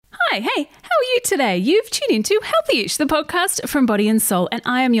Hey, how are you today? You've tuned into Healthy-ish, the podcast from Body and Soul, and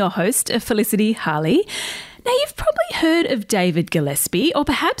I am your host, Felicity Harley. Now, you've probably heard of David Gillespie, or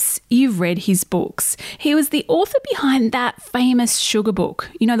perhaps you've read his books. He was the author behind that famous sugar book,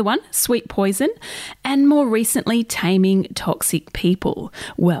 you know the one, Sweet Poison, and more recently, Taming Toxic People.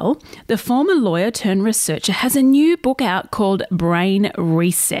 Well, the former lawyer turned researcher has a new book out called Brain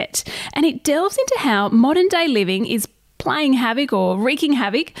Reset, and it delves into how modern day living is playing havoc or wreaking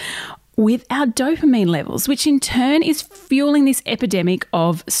havoc with our dopamine levels, which in turn is fueling this epidemic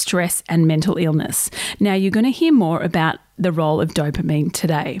of stress and mental illness. Now, you're going to hear more about the role of dopamine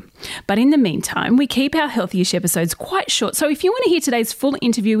today. But in the meantime, we keep our Healthy-ish episodes quite short. So if you want to hear today's full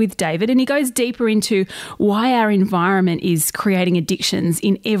interview with David, and he goes deeper into why our environment is creating addictions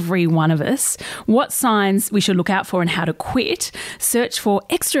in every one of us, what signs we should look out for and how to quit, search for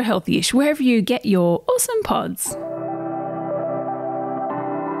Extra Healthy-ish wherever you get your awesome pods.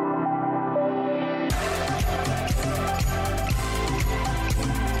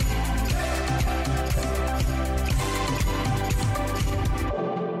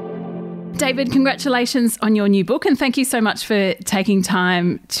 David, congratulations on your new book, and thank you so much for taking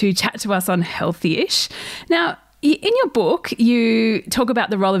time to chat to us on Healthy-ish. Now, in your book, you talk about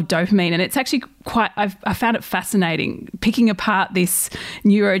the role of dopamine, and it's actually I found it fascinating picking apart this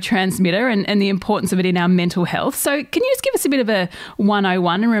neurotransmitter and the importance of it in our mental health. So can you just give us a bit of a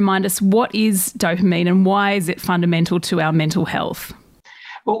 101 and remind us what is dopamine and why is it fundamental to our mental health?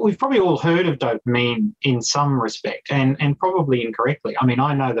 Well, we've probably all heard of dopamine in some respect and probably incorrectly. I mean,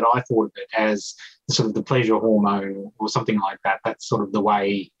 I know that I thought of it as sort of the pleasure hormone or something like that. That's sort of the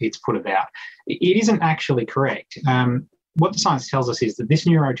way it's put about. It isn't actually correct. What the science tells us is that this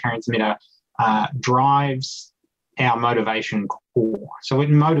neurotransmitter drives our motivation core. So it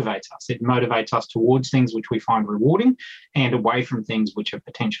motivates us. It motivates us towards things which we find rewarding and away from things which are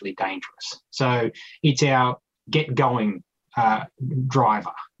potentially dangerous. So it's our get going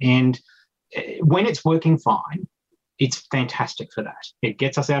driver. And when it's working fine, it's fantastic for that. It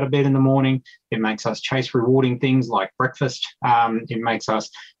gets us out of bed in the morning. It makes us chase rewarding things like breakfast. It makes us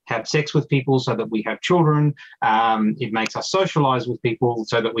have sex with people so that we have children. It makes us socialise with people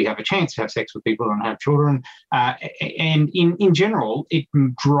so that we have a chance to have sex with people and have children. And in general, it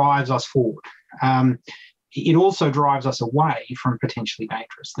drives us forward. It also drives us away from potentially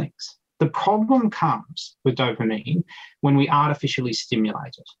dangerous things. The problem comes with dopamine when we artificially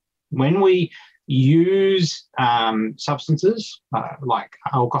stimulate it. When we use substances like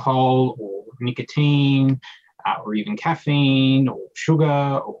alcohol or nicotine or even caffeine or sugar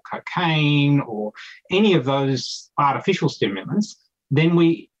or cocaine or any of those artificial stimulants, then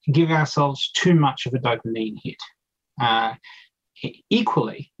we give ourselves too much of a dopamine hit.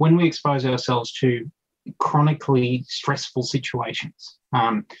 Equally, when we expose ourselves to chronically stressful situations.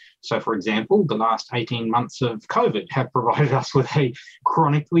 So, for example, the last 18 months of COVID have provided us with a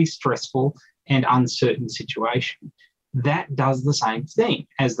chronically stressful and uncertain situation. That does the same thing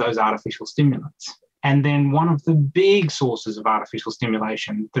as those artificial stimulants. And then one of the big sources of artificial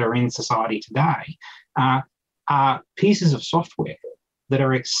stimulation that are in society today are pieces of software that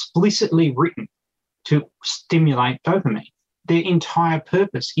are explicitly written to stimulate dopamine. Their entire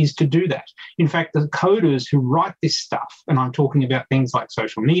purpose is to do that. In fact, the coders who write this stuff, and I'm talking about things like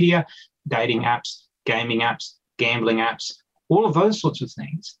social media, dating apps, gaming apps, gambling apps, all of those sorts of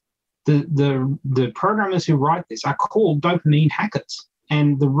things, the programmers who write this are called dopamine hackers.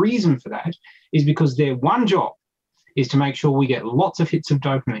 And the reason for that is because their one job is to make sure we get lots of hits of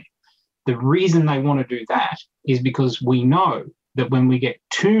dopamine. The reason they want to do that is because we know that when we get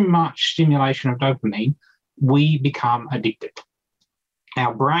too much stimulation of dopamine, we become addicted.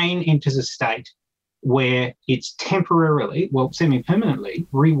 Our brain enters a state where it's temporarily, well, semi-permanently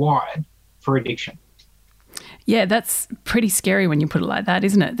rewired for addiction. Yeah, that's pretty scary when you put it like that,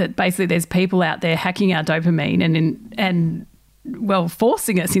 isn't it? That basically there's people out there hacking our dopamine and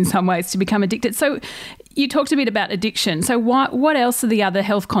forcing us in some ways to become addicted. So you talked a bit about addiction. So what else are the other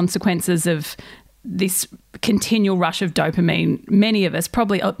health consequences of this continual rush of dopamine many of us,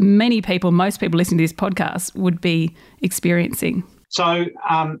 probably most people listening to this podcast would be experiencing? So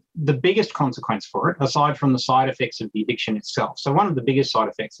the biggest consequence for it, aside from the side effects of the addiction itself, so one of the biggest side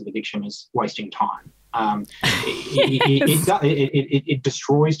effects of addiction is wasting time. It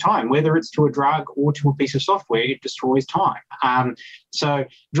destroys time, whether it's to a drug or to a piece of software, it destroys time. So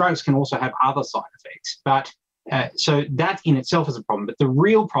drugs can also have other side effects, but so that in itself is a problem. But the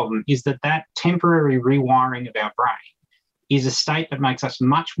real problem is that temporary rewiring of our brain is a state that makes us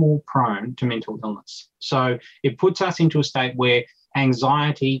much more prone to mental illness. So it puts us into a state where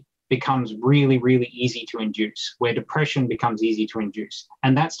anxiety becomes really, really easy to induce, where depression becomes easy to induce.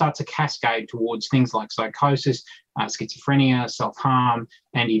 And that starts a cascade towards things like psychosis, schizophrenia, self-harm,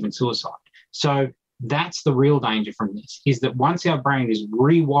 and even suicide. So that's the real danger from this, is that once our brain is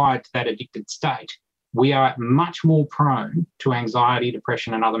rewired to that addicted state, we are much more prone to anxiety,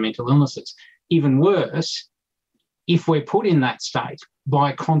 depression, and other mental illnesses. Even worse, if we're put in that state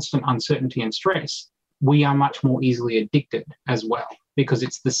by constant uncertainty and stress, we are much more easily addicted as well, because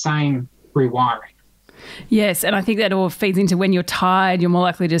it's the same rewiring. Yes, and I think that all feeds into when you're tired, you're more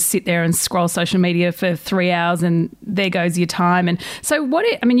likely to sit there and scroll social media for 3 hours and there goes your time. And so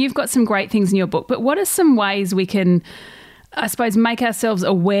you've got some great things in your book, but what are some ways we can, I suppose, make ourselves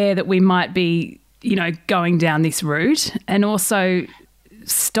aware that we might be, going down this route, and also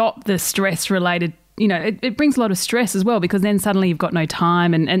stop the stress-related, it brings a lot of stress as well, because then suddenly you've got no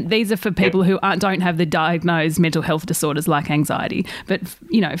time. And these are for people who don't have the diagnosed mental health disorders like anxiety. But,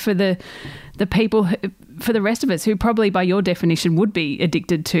 for the people, for the rest of us who probably by your definition would be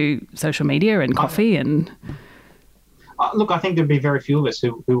addicted to social media and coffee and... Look, I think there'd be very few of us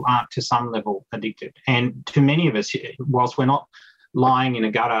who aren't to some level addicted. And to many of us, whilst we're not lying in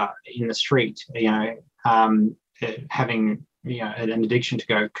a gutter in the street, having an addiction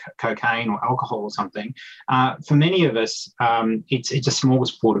to cocaine or alcohol or something, for many of us, it's a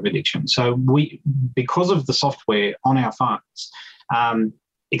smorgasbord of addiction. So because of the software on our phones,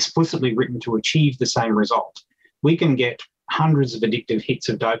 explicitly written to achieve the same result, we can get hundreds of addictive hits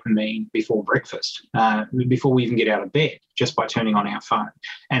of dopamine before breakfast, before we even get out of bed, just by turning on our phone.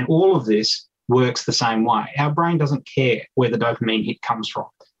 And all of this works the same way. Our brain doesn't care where the dopamine hit comes from,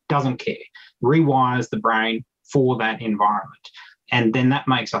 doesn't care, rewires the brain for that environment. And then that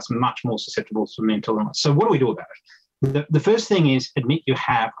makes us much more susceptible to mental illness. So what do we do about it? The first thing is admit you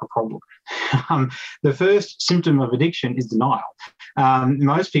have a problem. The first symptom of addiction is denial.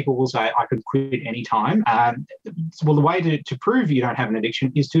 Most people will say, I could quit any time. Well, the way to prove you don't have an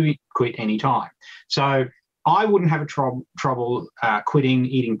addiction is to quit any time. So I wouldn't have a trouble quitting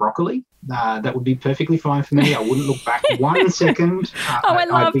eating broccoli. That would be perfectly fine for me. I wouldn't look back 1 second. I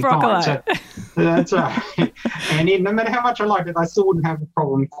love broccoli. So, that's right. And no matter how much I liked it, I still wouldn't have a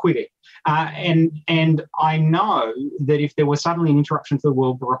problem quitting. And I know that if there was suddenly an interruption to the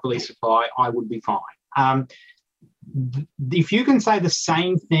world broccoli supply, I would be fine. If you can say the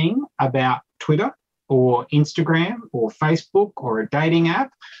same thing about Twitter or Instagram or Facebook or a dating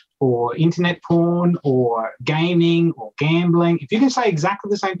app or internet porn or gaming or gambling, if you can say exactly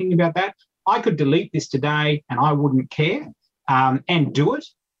the same thing about that, I could delete this today and I wouldn't care, and do it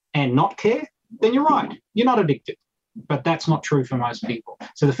and not care, then you're right. You're not addicted. But that's not true for most people.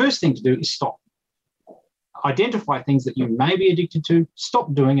 So the first thing to do is stop. Identify things that you may be addicted to,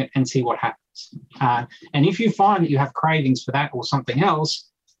 stop doing it and see what happens. And if you find that you have cravings for that or something else,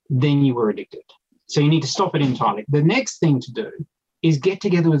 then you were addicted. So you need to stop it entirely. The next thing to do is get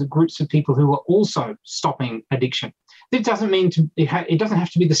together with groups of people who are also stopping addiction. It doesn't mean it doesn't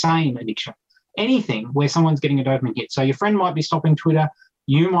have to be the same addiction. Anything where someone's getting a dopamine hit. So your friend might be stopping Twitter,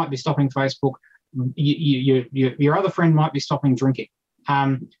 you might be stopping Facebook, your other friend might be stopping drinking.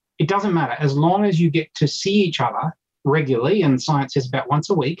 It doesn't matter. As long as you get to see each other regularly, and science says about once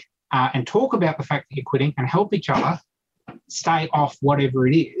a week, and talk about the fact that you're quitting and help each other stay off whatever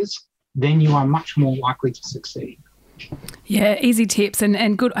it is, then you are much more likely to succeed. Yeah, easy tips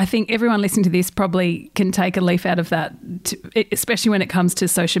and good. I think everyone listening to this probably can take a leaf out of that, especially when it comes to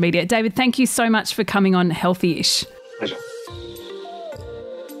social media. David, thank you so much for coming on Healthy-ish. Pleasure.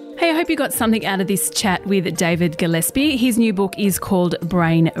 Hey, I hope you got something out of this chat with David Gillespie. His new book is called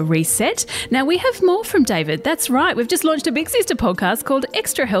Brain Reset. Now, we have more from David. That's right. We've just launched a big sister podcast called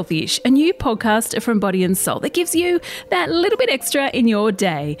Extra Healthy-ish, a new podcast from Body and Soul that gives you that little bit extra in your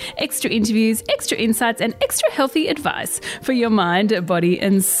day. Extra interviews, extra insights, and extra healthy advice for your mind, body,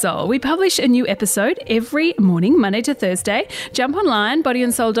 and soul. We publish a new episode every morning, Monday to Thursday. Jump online,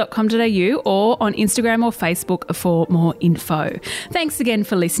 bodyandsoul.com.au, or on Instagram or Facebook for more info. Thanks again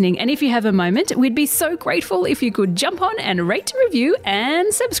for listening. And if you have a moment, we'd be so grateful if you could jump on and rate, review,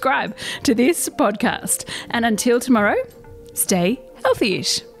 and subscribe to this podcast. And until tomorrow, stay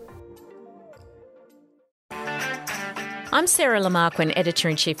healthy-ish. I'm Sarah Lamarquin,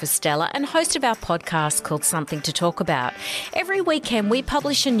 Editor-in-Chief of Stella and host of our podcast called Something to Talk About. Every weekend we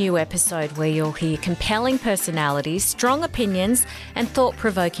publish a new episode where you'll hear compelling personalities, strong opinions and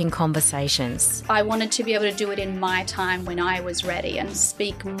thought-provoking conversations. I wanted to be able to do it in my time when I was ready and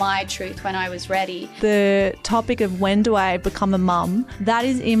speak my truth when I was ready. The topic of when do I become a mum, that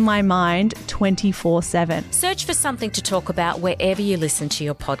is in my mind 24/7. Search for Something to Talk About wherever you listen to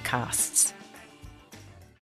your podcasts.